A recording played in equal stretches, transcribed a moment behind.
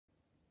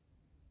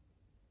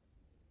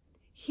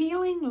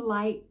Healing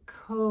light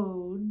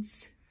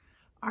codes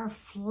are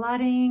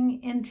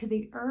flooding into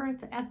the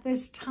earth at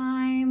this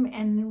time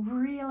and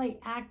really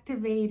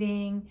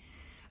activating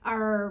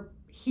our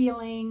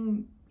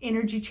healing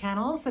energy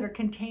channels that are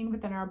contained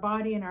within our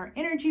body and our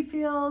energy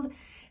field,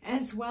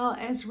 as well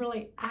as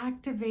really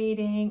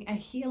activating a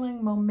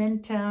healing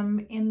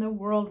momentum in the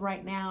world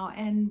right now.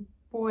 And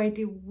boy,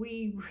 do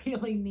we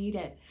really need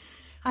it.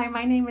 Hi,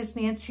 my name is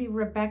Nancy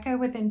Rebecca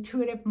with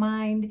Intuitive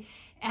Mind.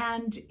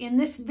 And in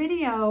this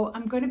video,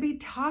 I'm going to be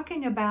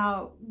talking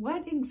about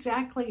what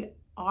exactly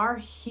are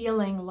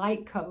healing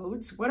light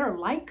codes. What are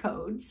light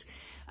codes?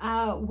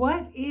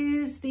 What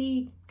is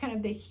the kind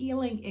of the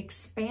healing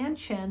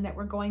expansion that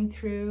we're going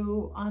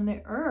through on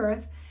the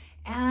earth?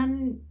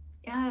 And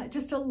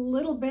just a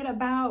little bit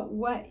about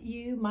what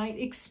you might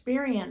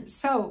experience.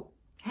 So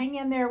hang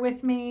in there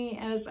with me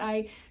as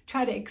I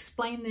try to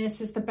explain this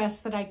as the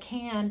best that I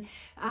can.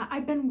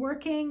 I've been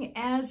working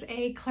as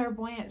a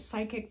clairvoyant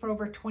psychic for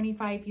over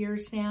 25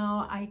 years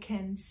now. I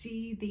can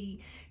see the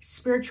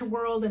spiritual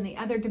world and the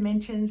other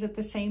dimensions at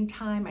the same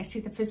time. I see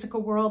the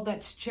physical world.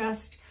 That's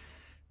just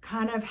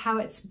kind of how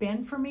it's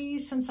been for me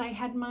since I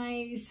had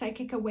my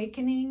psychic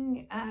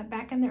awakening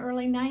back in the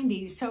early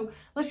 90s. So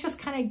let's just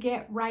kind of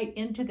get right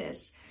into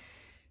this.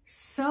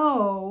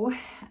 So,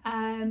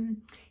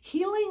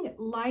 healing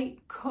light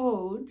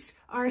codes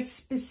are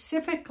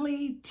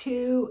specifically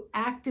to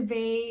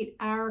activate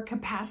our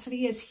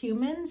capacity as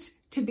humans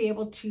to be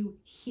able to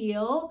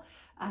heal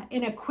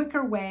in a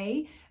quicker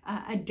way,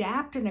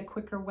 adapt in a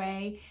quicker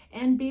way,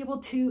 and be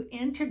able to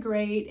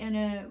integrate in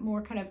a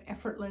more kind of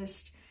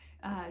effortless,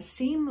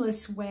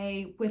 seamless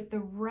way with the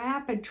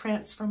rapid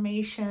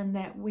transformation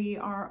that we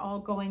are all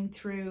going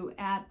through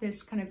at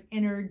this kind of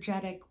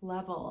energetic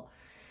level.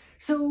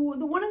 So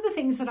one of the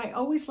things that I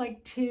always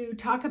like to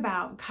talk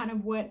about, kind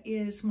of what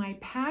is my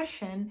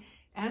passion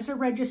as a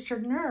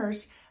registered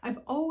nurse, I've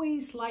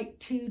always liked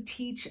to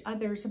teach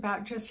others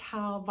about just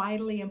how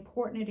vitally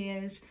important it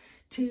is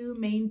to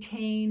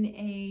maintain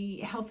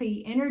a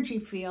healthy energy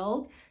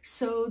field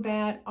so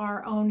that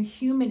our own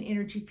human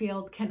energy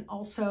field can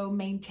also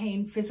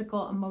maintain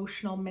physical,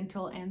 emotional,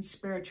 mental, and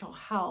spiritual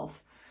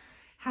health.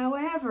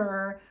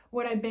 However,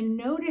 what I've been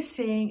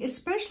noticing,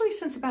 especially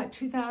since about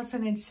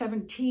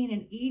 2017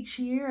 and each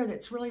year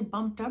that's really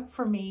bumped up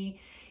for me,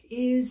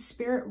 is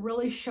Spirit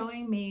really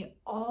showing me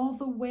all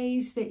the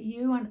ways that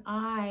you and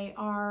I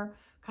are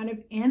kind of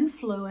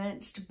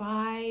influenced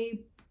by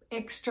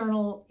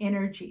external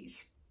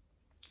energies.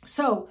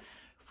 So,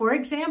 for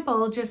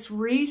example, just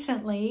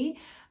recently,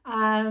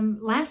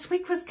 last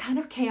week was kind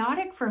of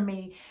chaotic for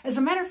me. As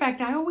a matter of fact,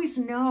 I always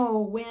know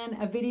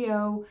when a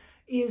video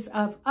is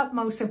of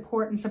utmost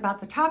importance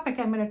about the topic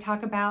I'm going to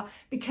talk about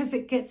because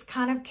it gets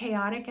kind of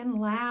chaotic and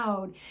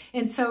loud.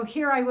 And so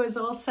here I was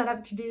all set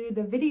up to do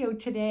the video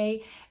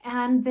today,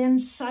 and then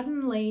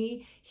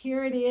suddenly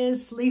here it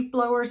is, leaf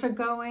blowers are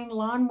going,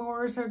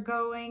 lawnmowers are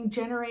going,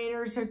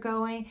 generators are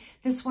going.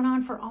 This went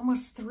on for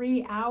almost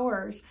 3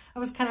 hours. I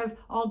was kind of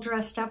all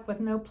dressed up with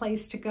no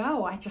place to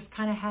go. I just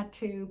kind of had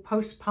to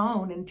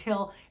postpone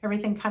until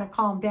everything kind of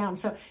calmed down.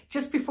 So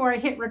just before I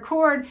hit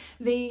record,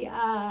 the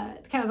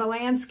kind of the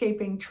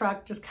landscaping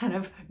truck just kind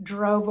of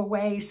drove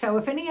away. So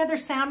if any other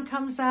sound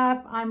comes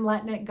up, I'm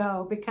letting it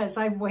go because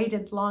I've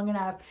waited long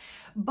enough.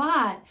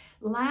 But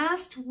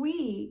last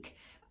week,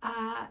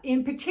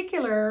 in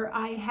particular,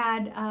 I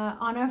had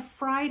on a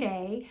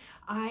Friday,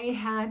 I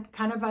had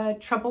kind of a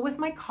trouble with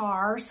my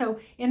car. So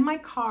in my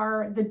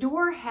car, the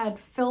door had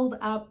filled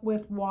up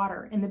with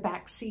water in the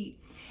back seat.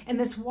 And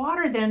this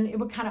water then, it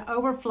would kind of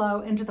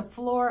overflow into the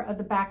floor of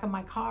the back of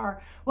my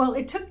car. Well,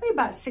 it took me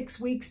about 6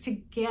 weeks to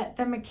get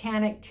the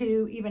mechanic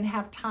to even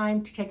have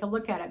time to take a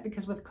look at it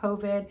because with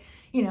COVID,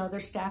 you know, their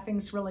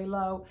staffing's really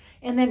low.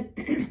 And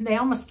then they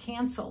almost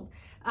canceled.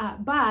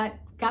 But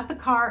got the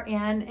car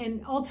in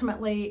and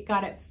ultimately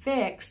got it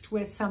fixed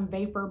with some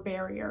vapor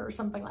barrier or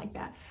something like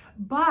that.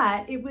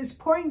 But it was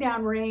pouring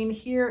down rain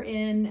here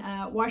in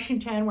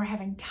Washington. We're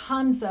having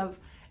tons of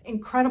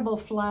incredible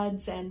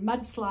floods and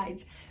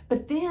mudslides.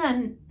 But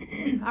then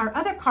our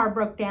other car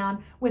broke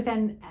down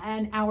within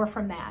an hour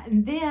from that.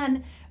 And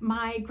then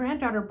my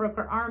granddaughter broke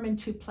her arm in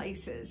 2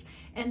 places.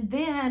 And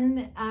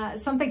then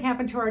something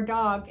happened to our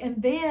dog.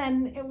 And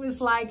then it was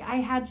like I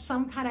had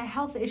some kind of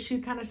health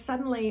issue kind of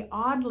suddenly,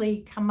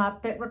 oddly come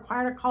up that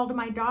required a call to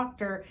my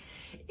doctor.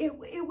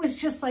 It was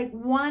just like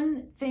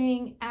one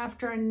thing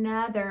after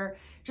another,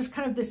 just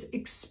kind of this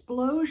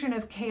explosion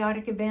of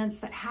chaotic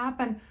events that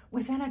happened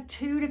within a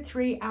 2 to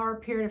 3 hour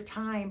period of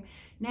time.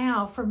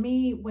 Now, for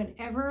me,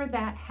 whenever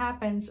that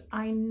happens,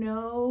 I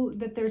know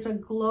that there's a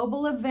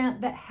global event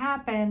that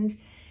happened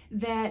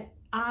that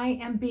I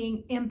am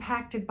being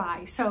impacted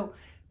by. So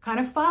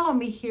kind of follow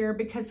me here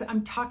because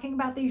I'm talking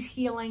about these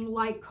healing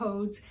light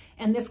codes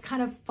and this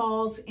kind of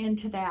falls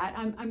into that.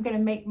 I'm going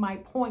to make my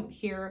point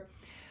here.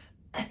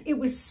 It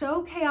was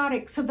so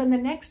chaotic. So then the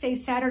next day,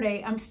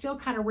 Saturday, I'm still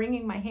kind of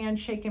wringing my hand,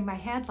 shaking my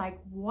head like,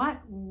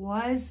 what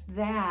was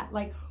that?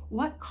 Like,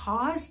 what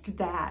caused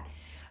that?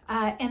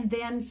 And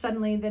then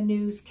suddenly the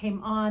news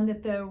came on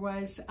that there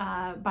was,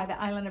 by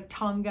the island of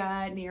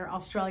Tonga near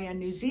Australia and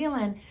New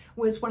Zealand,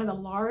 was one of the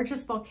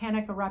largest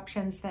volcanic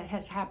eruptions that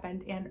has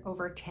happened in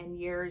over 10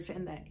 years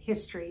in the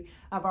history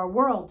of our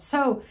world.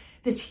 So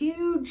this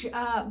huge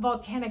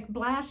volcanic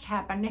blast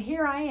happened. Now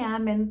here I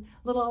am in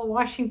little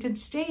Washington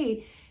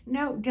State.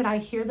 No, did I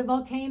hear the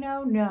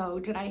volcano? No.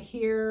 Did I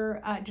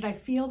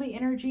feel the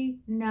energy?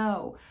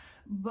 No.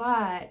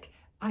 But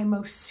I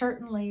most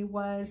certainly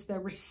was the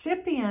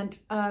recipient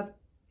of,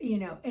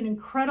 an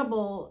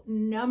incredible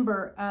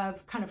number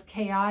of kind of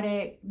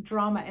chaotic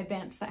drama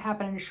events that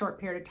happened in a short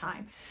period of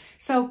time.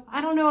 So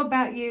I don't know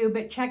about you,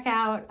 but check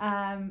out,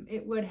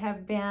 it would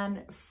have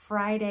been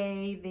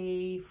Friday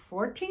the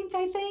 14th,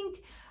 I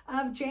think,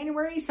 of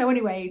January. So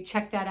anyway,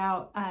 check that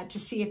out to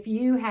see if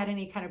you had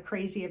any kind of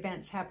crazy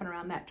events happen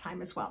around that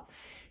time as well.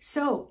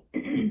 So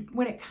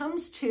when it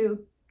comes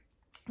to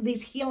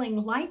these healing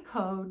light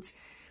codes,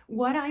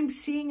 what I'm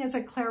seeing as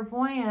a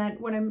clairvoyant,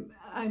 what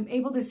I'm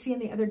able to see in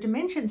the other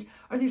dimensions,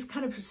 are these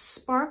kind of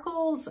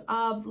sparkles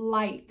of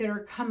light that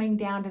are coming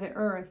down to the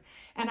earth.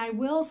 And I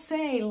will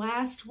say,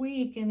 last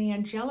week in the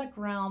angelic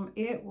realm,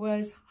 it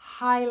was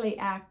highly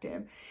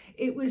active.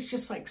 It was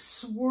just like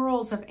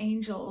swirls of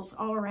angels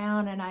all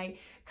around, and I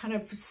kind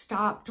of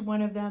stopped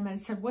one of them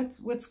and said,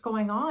 what's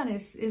going on?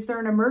 Is there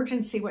an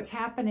emergency? What's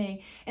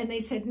happening? And they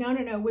said,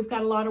 no, we've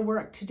got a lot of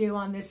work to do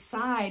on this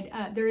side.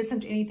 There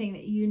isn't anything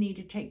that you need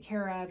to take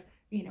care of,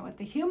 at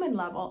the human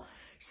level.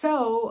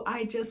 So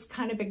I just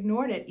kind of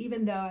ignored it,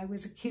 even though I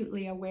was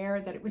acutely aware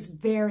that it was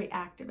very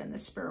active in the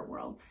spirit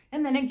world.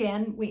 And then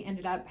again, we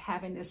ended up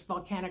having this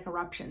volcanic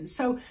eruption.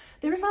 So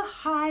there's a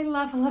high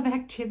level of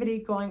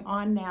activity going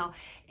on now.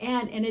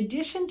 And in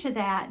addition to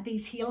that,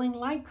 these healing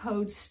light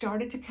codes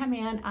started to come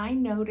in. I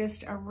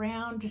noticed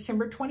around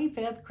December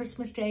 25th,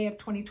 Christmas Day of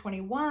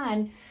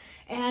 2021,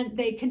 and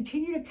they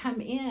continue to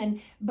come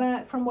in,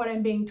 but from what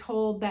I'm being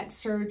told, that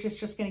surge is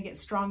just going to get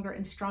stronger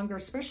and stronger,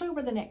 especially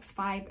over the next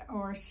 5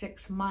 or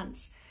 6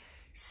 months.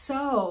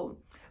 So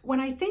when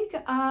I think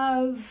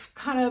of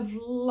kind of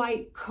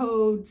light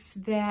codes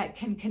that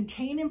can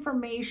contain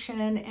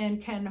information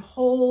and can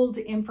hold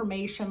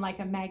information like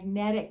a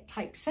magnetic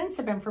type sense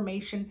of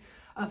information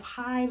of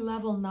high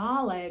level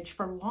knowledge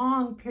for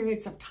long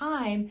periods of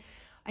time,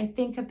 I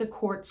think of the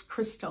quartz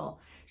crystal.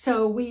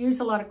 So we use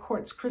a lot of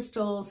quartz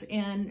crystals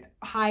in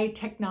high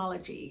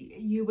technology.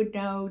 You would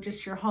know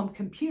just your home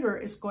computer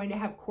is going to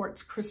have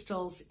quartz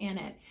crystals in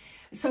it.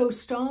 So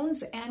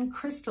stones and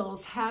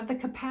crystals have the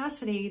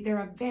capacity,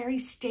 they're a very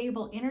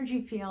stable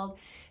energy field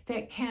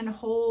that can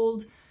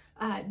hold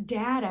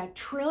data,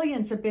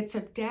 trillions of bits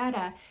of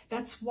data.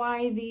 That's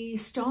why the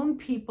stone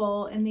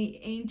people in the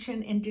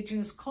ancient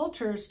indigenous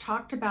cultures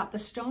talked about the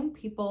stone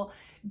people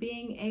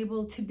being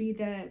able to be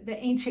the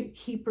ancient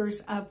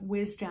keepers of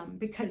wisdom,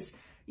 because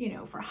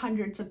for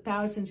hundreds of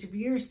thousands of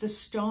years, the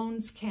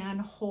stones can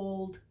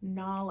hold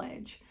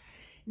knowledge.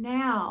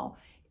 Now,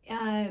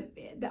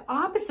 the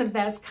opposite of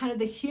that is kind of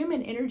the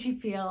human energy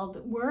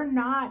field. We're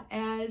not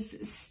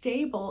as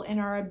stable in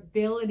our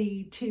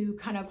ability to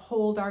kind of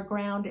hold our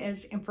ground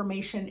as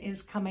information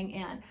is coming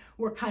in.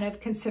 We're kind of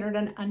considered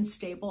an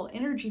unstable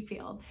energy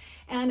field.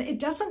 And it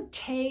doesn't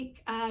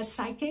take a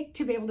psychic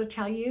to be able to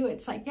tell you.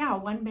 It's like, yeah,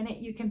 1 minute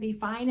you can be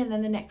fine, and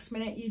then the next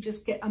minute you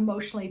just get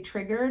emotionally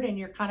triggered and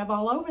you're kind of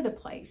all over the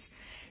place.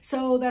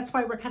 So that's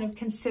why we're kind of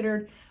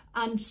considered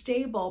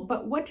unstable.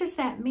 But what does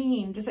that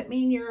mean? Does it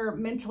mean you're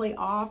mentally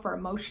off or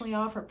emotionally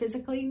off or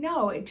physically?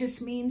 No, it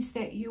just means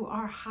that you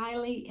are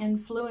highly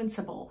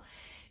influenceable,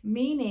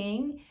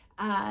 meaning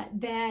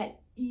that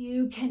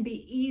you can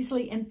be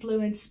easily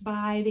influenced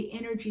by the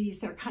energies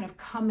that are kind of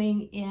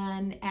coming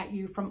in at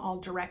you from all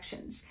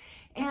directions.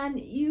 And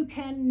you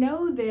can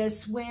know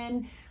this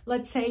when,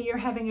 let's say you're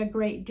having a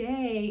great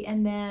day,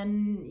 and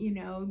then,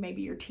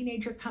 maybe your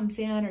teenager comes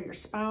in, or your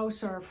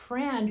spouse or a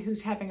friend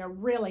who's having a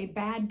really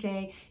bad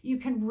day. You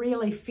can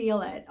really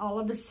feel it. All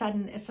of a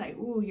sudden, it's like,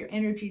 ooh, your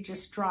energy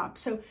just dropped.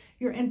 So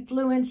you're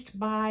influenced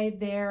by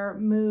their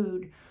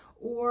mood.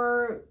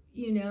 Or,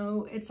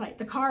 it's like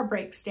the car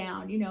breaks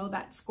down,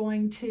 that's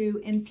going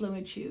to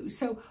influence you.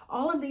 So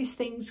all of these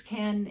things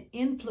can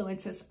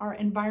influence us. Our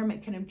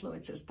environment can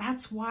influence us.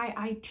 That's why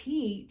I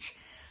teach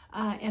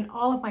in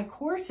all of my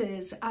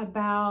courses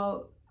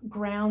about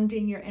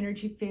grounding your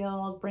energy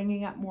field,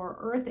 bringing up more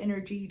earth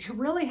energy to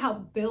really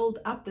help build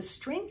up the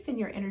strength in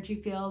your energy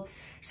field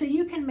so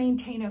you can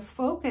maintain a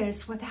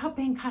focus without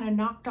being kind of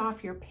knocked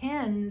off your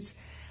pins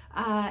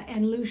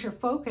and lose your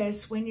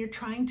focus when you're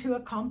trying to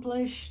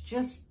accomplish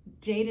just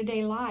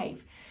day-to-day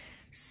life.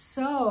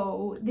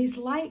 So these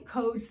light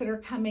codes that are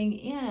coming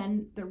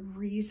in, the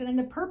reason and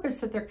the purpose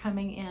that they're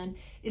coming in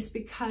is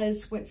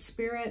because what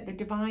Spirit, the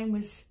divine,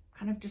 was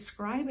kind of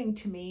describing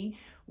to me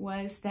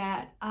was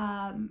that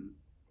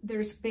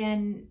there's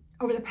been,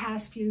 over the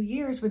past few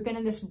years, we've been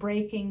in this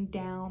breaking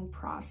down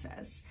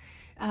process.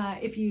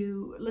 If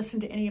you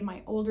listen to any of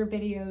my older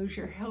videos,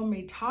 you'll hear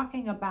me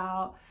talking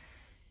about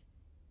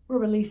We're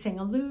releasing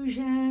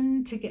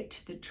illusion to get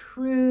to the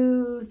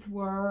truth.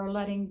 We're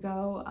letting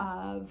go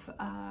of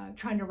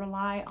trying to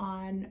rely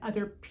on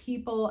other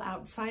people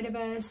outside of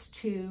us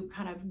to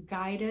kind of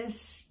guide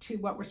us to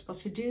what we're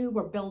supposed to do.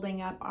 We're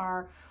building up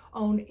our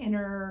own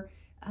inner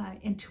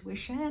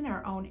intuition,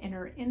 our own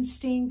inner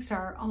instincts,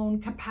 our own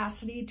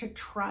capacity to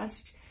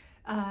trust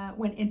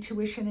when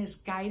intuition is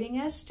guiding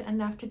us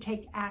enough to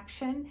take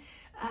action.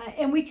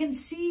 And we can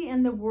see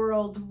in the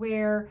world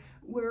where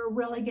we're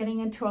really getting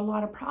into a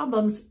lot of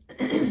problems,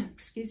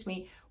 excuse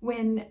me,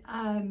 when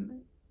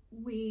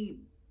we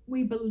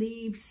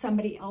believe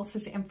somebody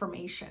else's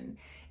information.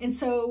 And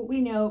so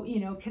we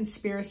know,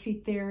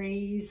 conspiracy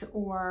theories,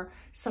 or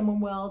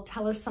someone will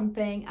tell us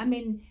something. I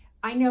mean,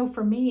 I know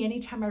for me,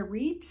 anytime I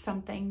read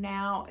something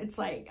now, it's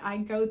like I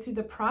go through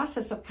the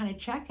process of kind of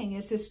checking,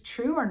 is this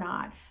true or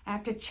not? I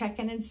have to check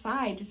in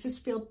inside. Does this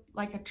feel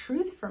like a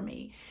truth for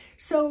me?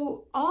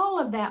 So all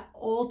of that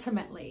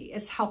ultimately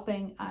is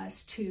helping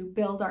us to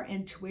build our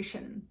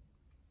intuition.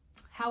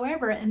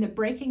 However, in the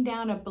breaking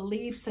down of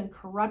beliefs and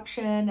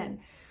corruption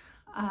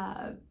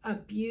and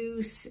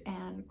abuse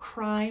and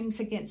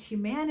crimes against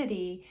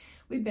humanity,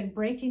 we've been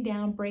breaking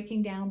down.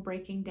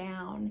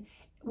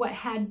 What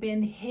had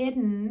been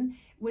hidden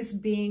was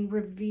being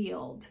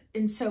revealed.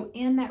 And so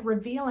in that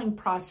revealing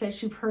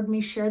process, you've heard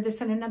me share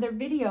this in another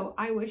video,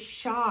 I was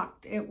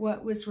shocked at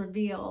what was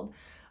revealed.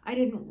 I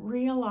didn't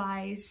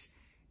realize,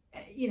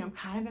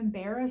 kind of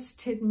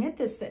embarrassed to admit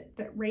this,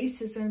 that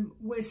racism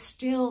was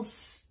still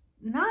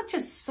not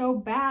just so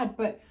bad,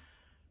 but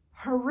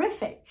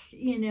horrific,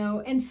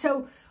 And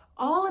so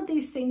all of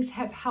these things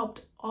have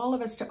helped all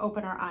of us to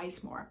open our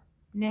eyes more.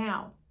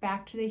 Now,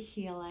 back to the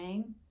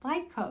healing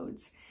light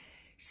codes.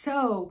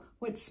 So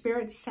what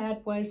Spirit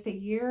said was the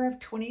year of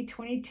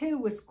 2022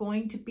 was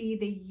going to be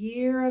the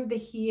year of the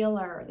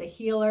healer. The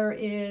healer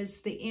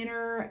is the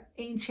inner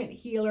ancient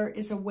healer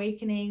is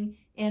awakening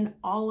in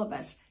all of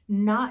us,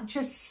 not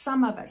just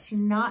some of us,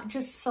 not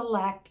just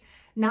select,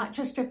 not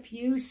just a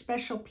few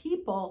special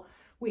people.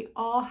 We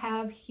all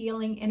have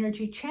healing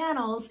energy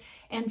channels.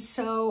 And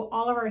so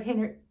all of our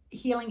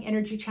healing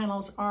energy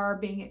channels are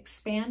being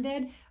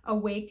expanded,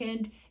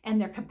 awakened, and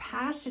their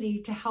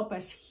capacity to help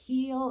us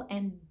heal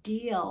and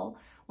deal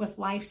with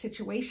life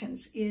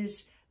situations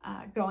is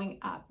going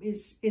up,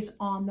 is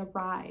on the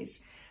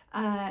rise.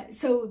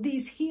 So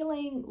these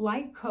healing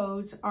light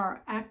codes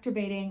are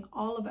activating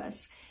all of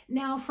us.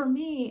 Now, for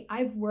me,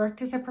 I've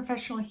worked as a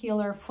professional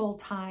healer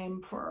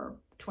full-time for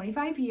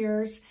 25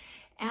 years.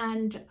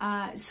 And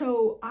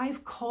so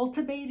I've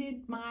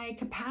cultivated my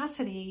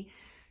capacity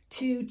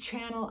to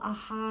channel a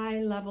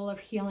high level of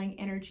healing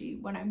energy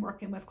when I'm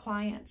working with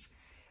clients.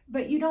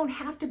 But you don't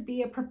have to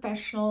be a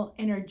professional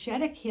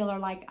energetic healer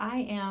like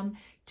I am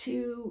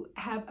to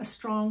have a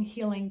strong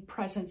healing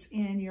presence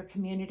in your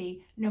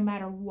community, no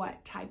matter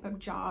what type of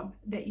job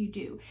that you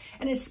do.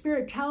 And as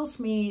Spirit tells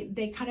me,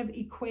 they kind of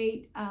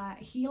equate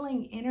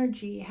healing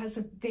energy has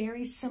a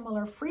very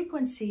similar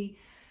frequency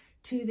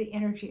to the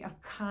energy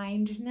of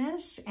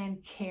kindness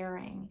and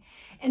caring.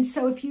 And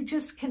so if you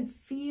just can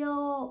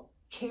feel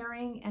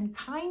caring and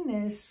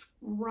kindness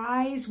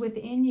rise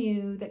within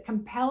you that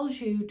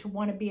compels you to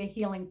want to be a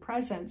healing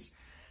presence,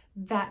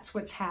 that's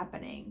what's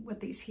happening with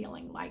these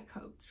healing light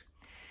codes.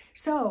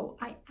 So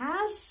I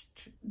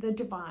asked the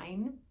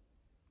divine,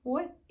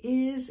 what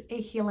is a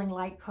healing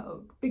light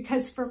code?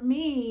 Because for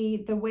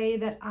me, the way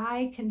that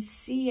I can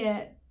see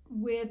it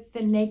with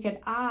the naked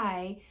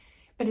eye,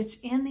 but it's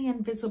in the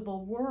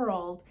invisible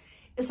world,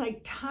 it's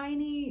like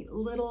tiny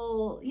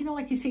little,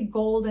 like you see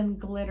golden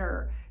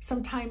glitter.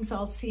 Sometimes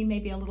I'll see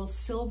maybe a little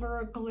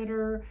silver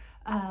glitter.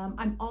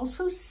 I'm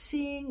also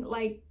seeing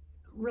like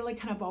really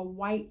kind of a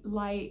white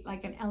light,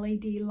 like an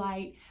LED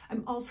light.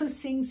 I'm also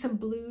seeing some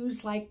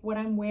blues, like what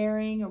I'm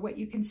wearing or what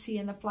you can see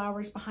in the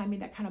flowers behind me,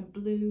 that kind of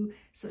blue.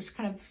 So there's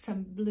kind of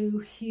some blue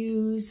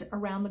hues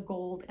around the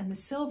gold and the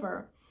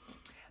silver.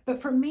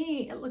 But for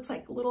me, it looks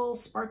like little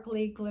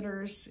sparkly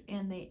glitters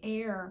in the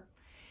air.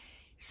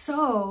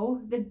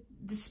 So the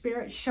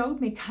Spirit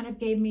showed me, kind of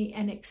gave me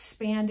an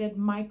expanded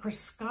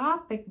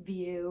microscopic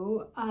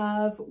view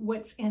of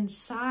what's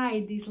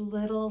inside these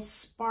little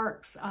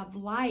sparks of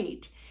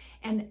light.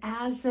 And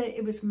as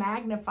it was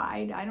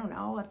magnified, I don't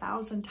know,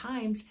 1,000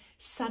 times,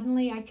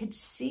 suddenly I could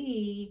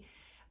see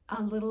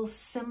a little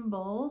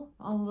symbol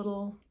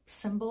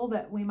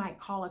that we might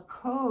call a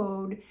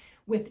code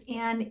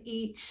within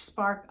each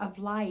spark of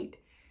light.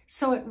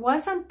 So it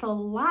wasn't the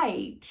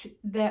light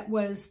that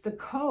was the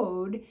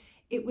code,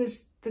 it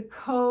was the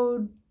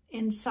code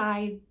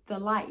inside the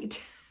light.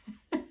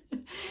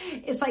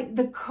 It's like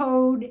the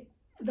code,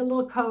 the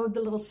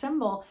little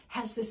symbol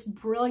has this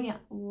brilliant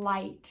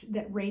light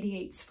that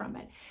radiates from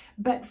it.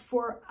 But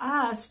for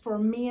us, for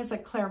me as a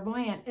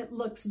clairvoyant, it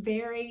looks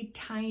very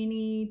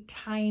tiny,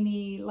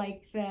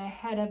 like the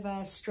head of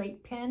a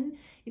straight pin.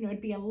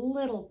 It'd be a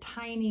little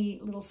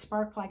tiny little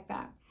spark like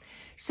that.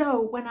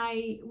 So when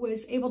I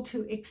was able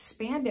to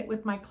expand it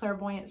with my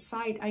clairvoyant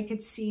sight, I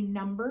could see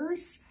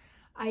numbers.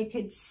 I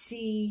could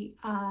see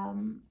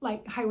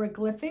like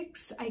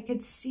hieroglyphics. I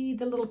could see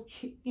the little,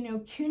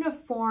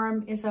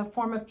 cuneiform is a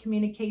form of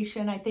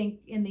communication, I think,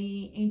 in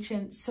the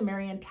ancient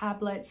Sumerian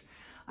tablets.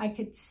 I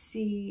could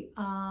see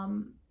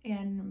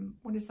in,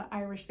 what is the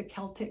Irish, the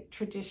Celtic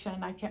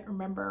tradition, I can't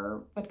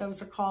remember what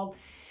those are called.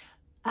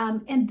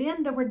 And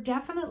then there were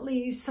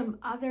definitely some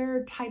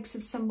other types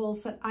of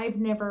symbols that I've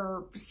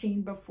never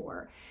seen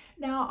before.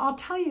 Now, I'll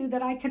tell you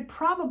that I could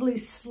probably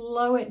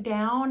slow it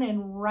down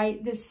and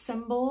write this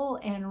symbol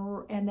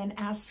and then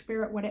ask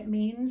Spirit what it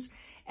means.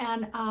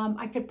 And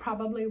I could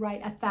probably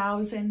write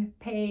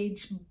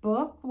 1,000-page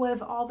book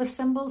with all the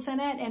symbols in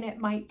it, and it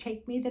might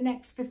take me the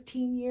next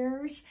 15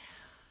 years.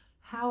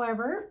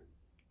 However,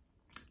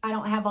 I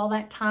don't have all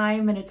that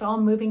time, and it's all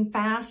moving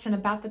fast, and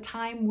about the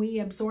time we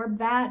absorb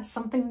that,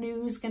 something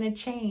new is going to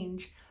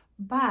change.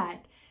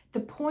 But the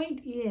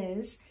point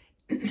is,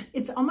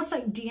 it's almost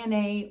like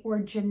DNA or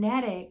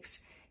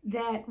genetics,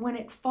 that when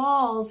it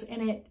falls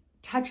and it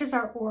touches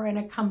our aura and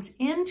it comes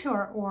into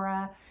our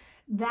aura,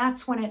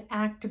 that's when it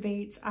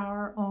activates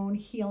our own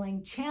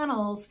healing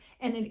channels,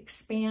 and it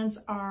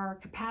expands our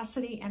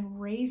capacity and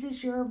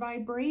raises your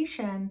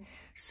vibration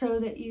so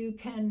that you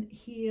can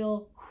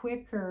heal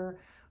quicker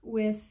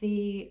with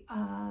the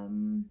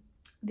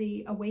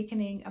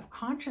awakening of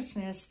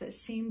consciousness that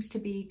seems to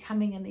be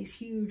coming in these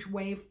huge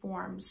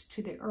waveforms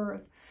to the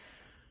earth.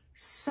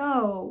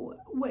 So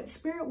what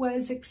Spirit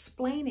was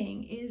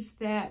explaining is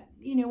that,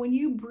 when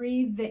you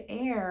breathe the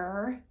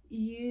air,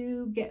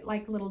 you get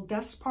like little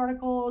dust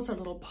particles or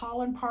little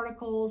pollen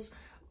particles.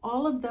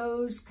 All of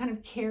those kind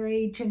of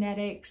carry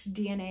genetics,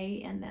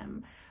 DNA in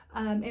them.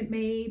 It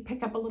may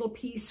pick up a little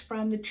piece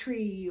from the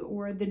tree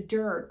or the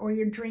dirt, or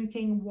you're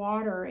drinking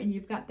water and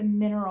you've got the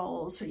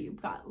minerals, or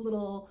you've got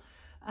little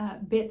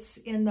bits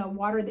in the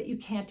water that you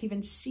can't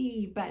even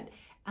see, but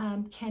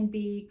can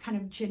be kind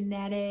of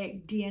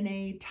genetic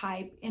DNA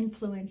type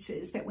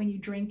influences that when you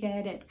drink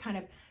it, it kind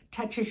of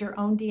touches your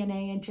own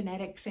DNA and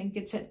genetics and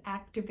gets it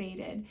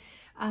activated.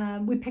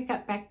 We pick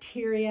up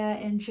bacteria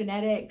and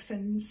genetics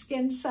and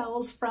skin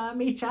cells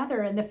from each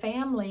other and the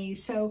family,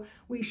 so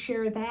we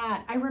share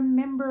that. I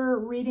remember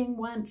reading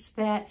once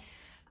that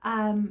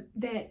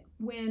that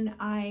when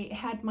I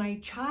had my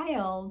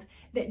child,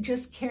 that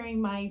just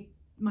carrying my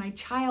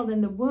child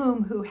in the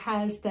womb, who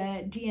has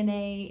the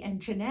DNA and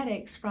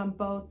genetics from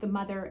both the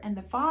mother and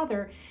the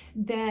father,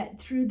 that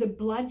through the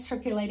blood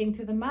circulating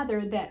through the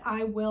mother, that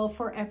I will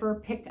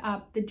forever pick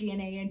up the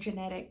DNA and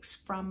genetics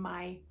from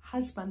my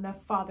husband, the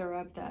father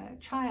of the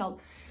child.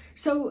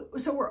 So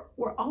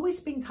we're always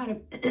being kind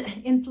of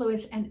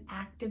influenced and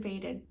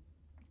activated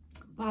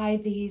by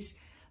these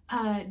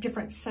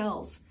different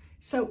cells.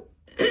 So,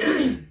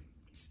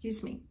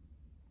 excuse me.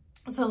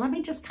 So let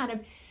me just kind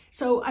of,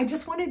 so I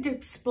just wanted to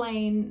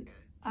explain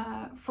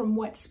from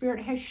what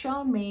Spirit has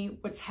shown me,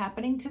 what's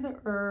happening to the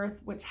earth,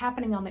 what's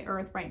happening on the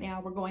earth right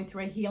now. We're going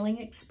through a healing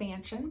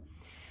expansion.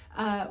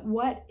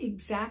 What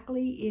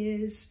exactly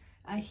is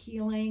a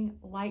healing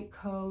light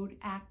code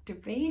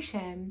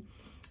activation,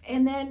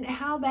 and then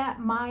how that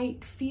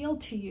might feel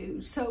to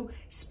you. So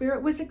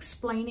Spirit was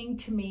explaining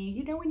to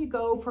me, when you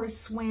go for a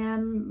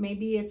swim,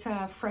 maybe it's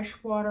a fresh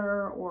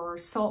water or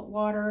salt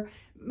water,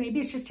 maybe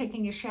it's just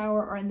taking a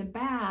shower or in the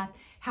bath,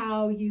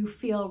 how you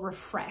feel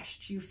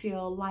refreshed, you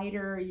feel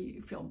lighter,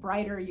 you feel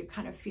brighter, you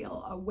kind of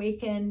feel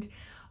awakened.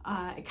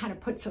 It kind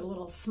of puts a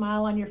little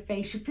smile on your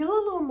face. You feel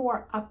a little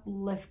more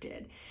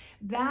uplifted.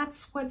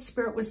 That's what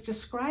Spirit was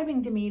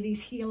describing to me.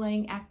 These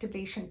healing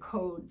activation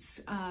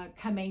codes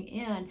coming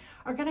in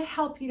are going to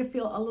help you to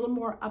feel a little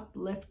more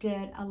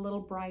uplifted, a little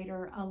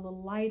brighter, a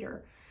little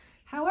lighter.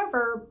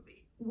 However,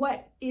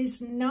 what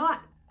is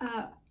not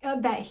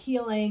of that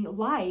healing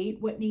light,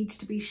 what needs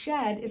to be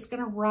shed, is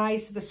going to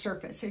rise to the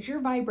surface. As your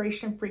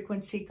vibration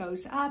frequency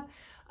goes up,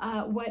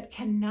 what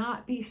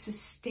cannot be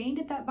sustained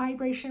at that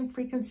vibration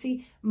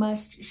frequency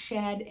must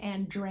shed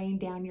and drain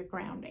down your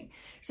grounding.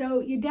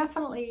 So you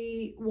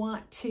definitely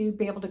want to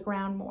be able to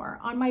ground more.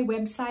 On my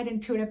website,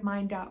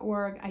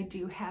 intuitivemind.org, I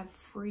do have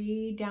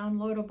free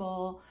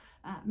downloadable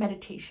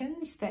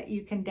meditations that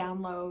you can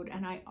download,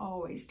 and I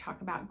always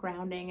talk about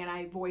grounding, and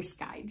I voice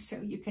guide, so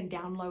you can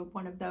download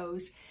one of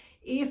those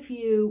if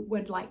you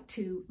would like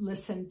to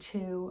listen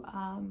to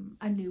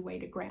a new way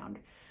to ground.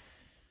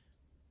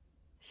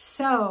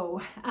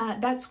 So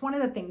that's one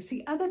of the things.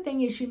 The other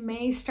thing is you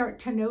may start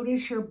to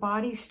notice your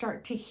body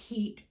start to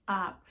heat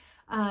up.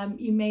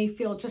 You may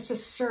feel just a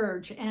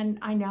surge. And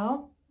I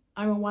know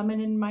I'm a woman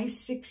in my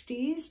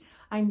 60s.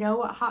 I know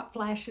what hot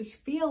flashes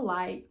feel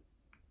like,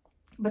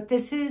 but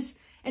this is,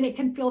 and it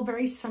can feel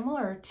very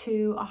similar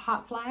to a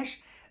hot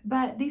flash,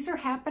 but these are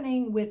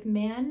happening with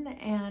men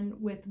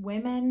and with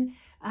women.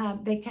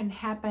 They can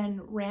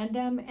happen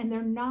random, and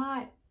they're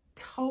not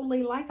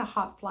totally like a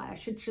hot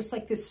flash. It's just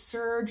like this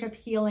surge of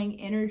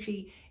healing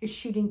energy is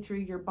shooting through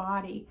your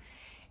body.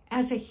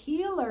 As a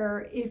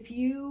healer, if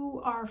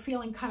you are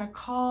feeling kind of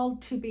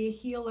called to be a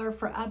healer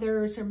for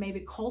others, or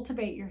maybe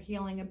cultivate your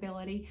healing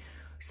ability,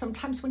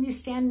 sometimes when you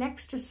stand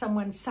next to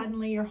someone,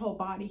 suddenly your whole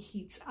body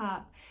heats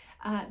up.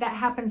 That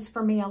happens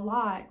for me a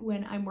lot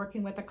when I'm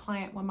working with a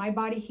client. When my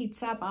body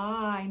heats up,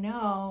 I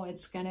know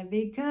it's going to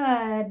be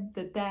good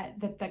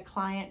that the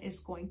client is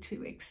going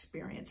to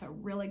experience a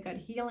really good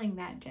healing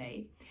that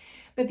day.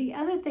 But the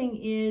other thing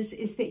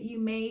is that you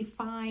may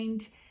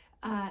find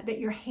that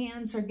your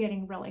hands are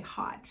getting really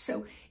hot.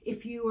 So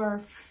if you are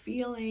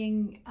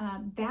feeling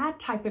that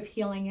type of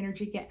healing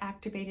energy get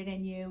activated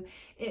in you,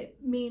 it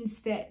means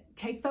that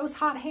take those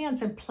hot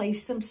hands and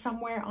place them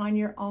somewhere on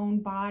your own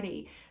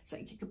body. It's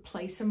like you could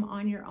place them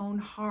on your own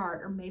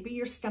heart, or maybe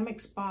your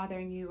stomach's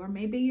bothering you, or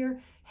maybe your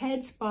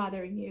head's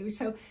bothering you.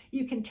 So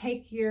you can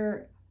take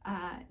your,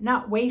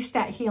 not waste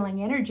that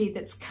healing energy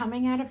that's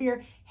coming out of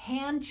your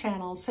hand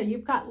channels. So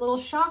you've got little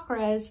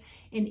chakras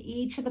in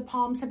each of the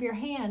palms of your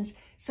hands.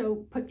 So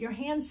put your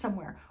hands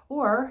somewhere.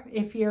 Or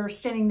if you're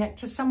standing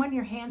next to someone,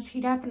 your hands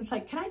heat up and it's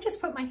like, can I just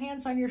put my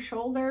hands on your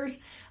shoulders?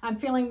 I'm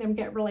feeling them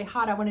get really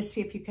hot. I want to see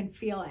if you can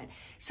feel it.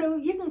 So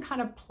you can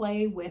kind of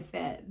play with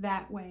it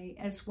that way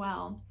as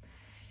well.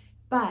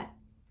 But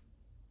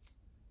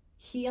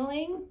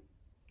healing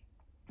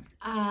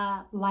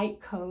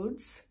light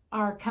codes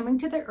are coming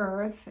to the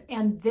earth,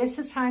 and this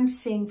is how I'm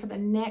seeing for the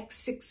next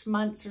 6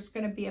 months there's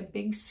going to be a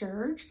big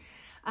surge.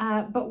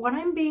 But what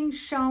I'm being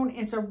shown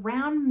is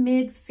around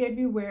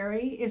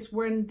mid-February is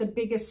when the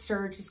biggest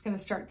surge is going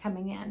to start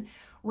coming in.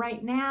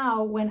 Right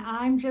now, when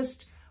I'm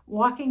just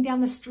walking down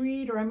the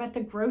street or I'm at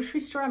the grocery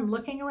store, I'm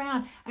looking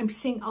around, I'm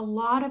seeing a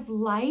lot of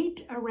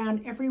light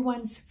around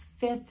everyone's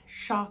fifth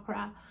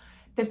chakra.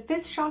 The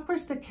fifth chakra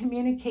is the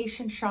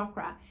communication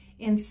chakra.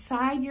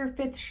 Inside your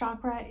fifth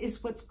chakra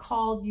is what's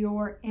called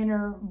your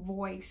inner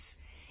voice.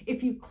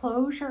 If you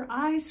close your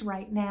eyes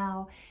right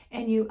now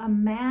and you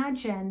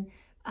imagine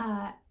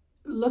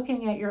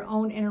looking at your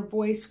own inner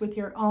voice with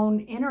your own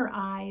inner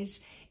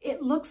eyes,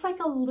 it looks like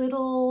a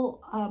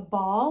little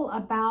ball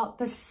about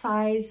the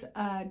size,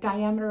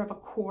 diameter of a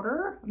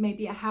quarter,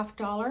 maybe a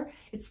 $50.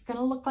 It's going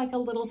to look like a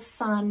little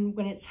sun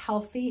when it's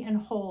healthy and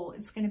whole.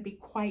 It's going to be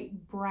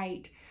quite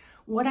bright.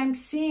 What I'm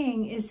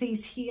seeing is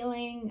these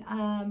healing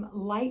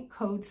light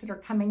codes that are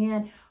coming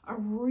in are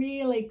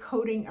really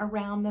coding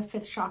around the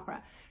fifth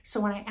chakra. So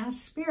when I ask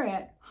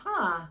Spirit,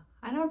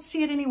 I don't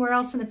see it anywhere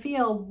else in the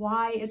field.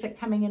 Why is it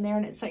coming in there?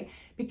 And it's like,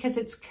 because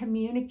it's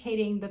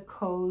communicating the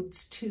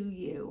codes to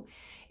you.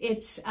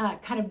 It's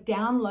kind of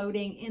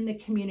downloading in the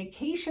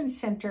communication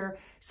center.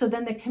 So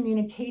then the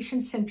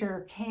communication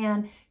center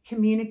can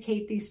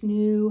communicate these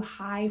new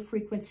high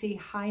frequency,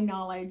 high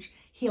knowledge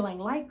healing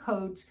light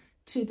codes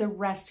to the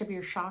rest of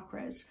your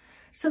chakras.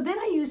 So then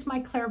I use my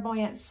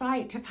clairvoyant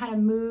sight to kind of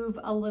move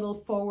a little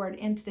forward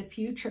into the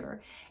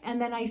future. And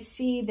then I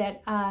see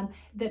that,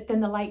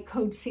 then the light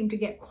codes seem to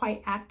get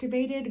quite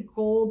activated,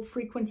 gold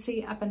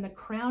frequency up in the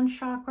crown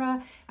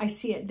chakra. I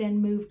see it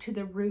then move to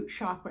the root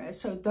chakra.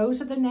 So those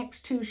are the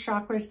next two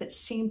chakras that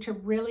seem to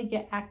really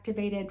get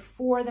activated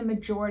for the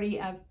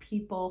majority of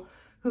people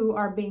who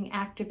are being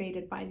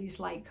activated by these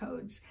light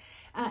codes.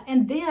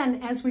 And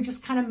then as we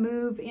just kind of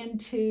move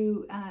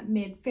into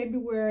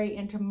mid-February,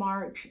 into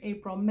March,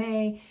 April,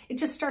 May, it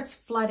just starts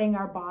flooding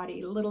our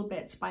body little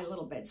bits by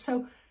little bits.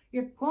 So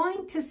you're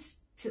going to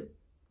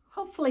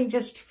hopefully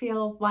just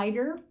feel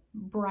lighter,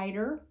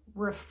 brighter,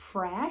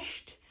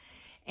 refreshed,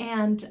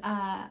 and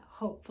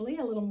hopefully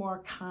a little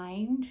more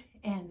kind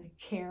and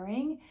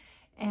caring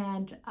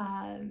and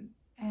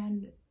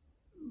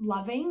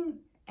loving,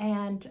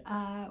 and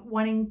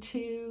wanting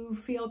to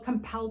feel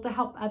compelled to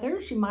help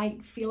others. You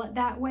might feel it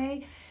that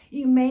way.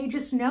 You may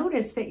just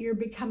notice that you're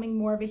becoming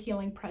more of a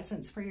healing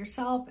presence for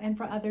yourself and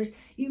for others.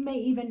 You may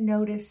even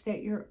notice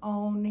that your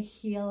own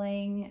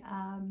healing,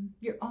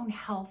 your own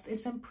health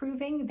is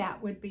improving.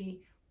 That would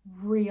be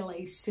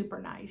really super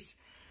nice.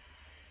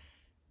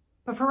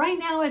 But for right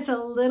now, it's a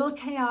little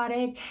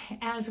chaotic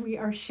as we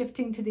are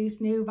shifting to these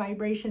new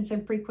vibrations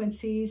and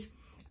frequencies.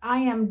 I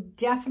am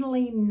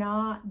definitely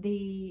not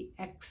the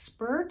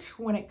expert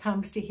when it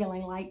comes to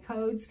healing light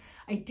codes.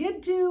 I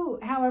did do,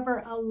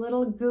 however, a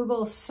little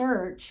Google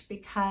search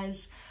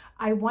because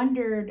I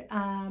wondered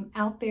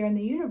out there in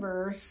the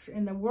universe,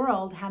 in the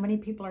world, how many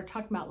people are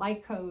talking about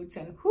light codes,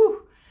 and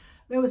whew,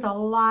 there was a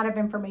lot of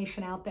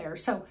information out there.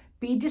 So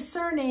be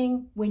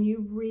discerning when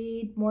you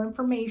read more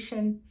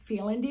information,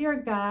 feel into your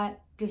gut.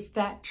 Does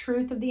that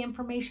truth of the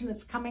information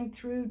that's coming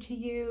through to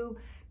you,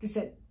 does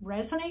it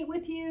resonate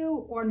with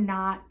you or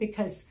not?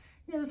 Because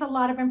there's a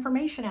lot of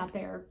information out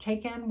there.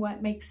 Take in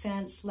what makes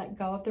sense, let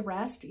go of the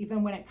rest,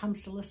 even when it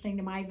comes to listening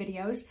to my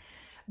videos.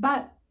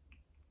 But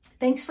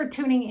thanks for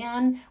tuning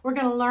in. We're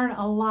going to learn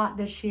a lot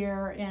this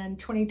year in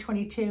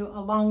 2022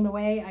 along the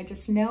way. I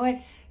just know it.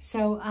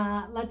 So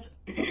let's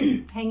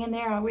hang in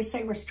there. I always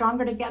say we're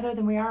stronger together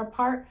than we are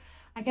apart.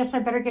 I guess I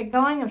better get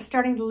going. I'm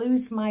starting to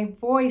lose my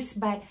voice,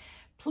 but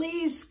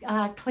please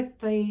click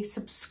the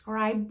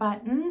subscribe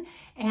button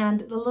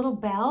and the little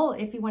bell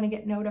if you want to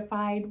get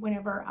notified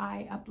whenever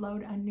I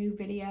upload a new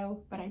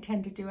video, but I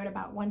tend to do it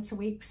about once a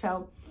week.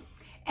 So,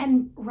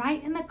 and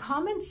write in the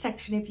comments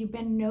section if you've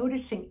been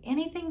noticing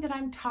anything that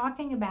I'm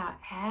talking about.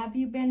 Have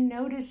you been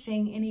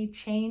noticing any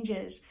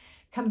changes?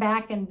 come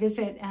back and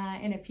visit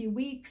in a few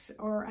weeks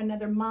or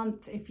another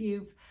month if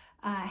you've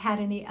had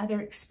any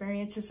other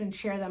experiences and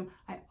share them.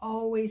 I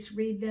always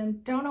read them.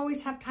 Don't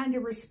always have time to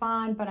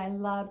respond, but I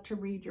love to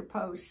read your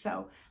posts.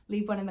 So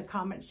leave one in the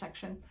comment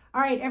section.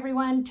 All right,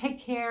 everyone, take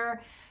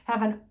care.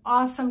 Have an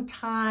awesome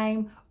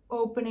time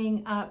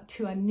opening up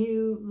to a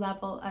new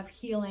level of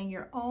healing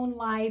your own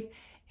life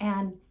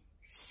and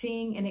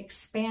seeing an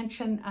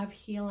expansion of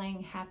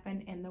healing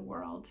happen in the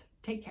world.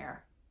 Take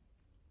care.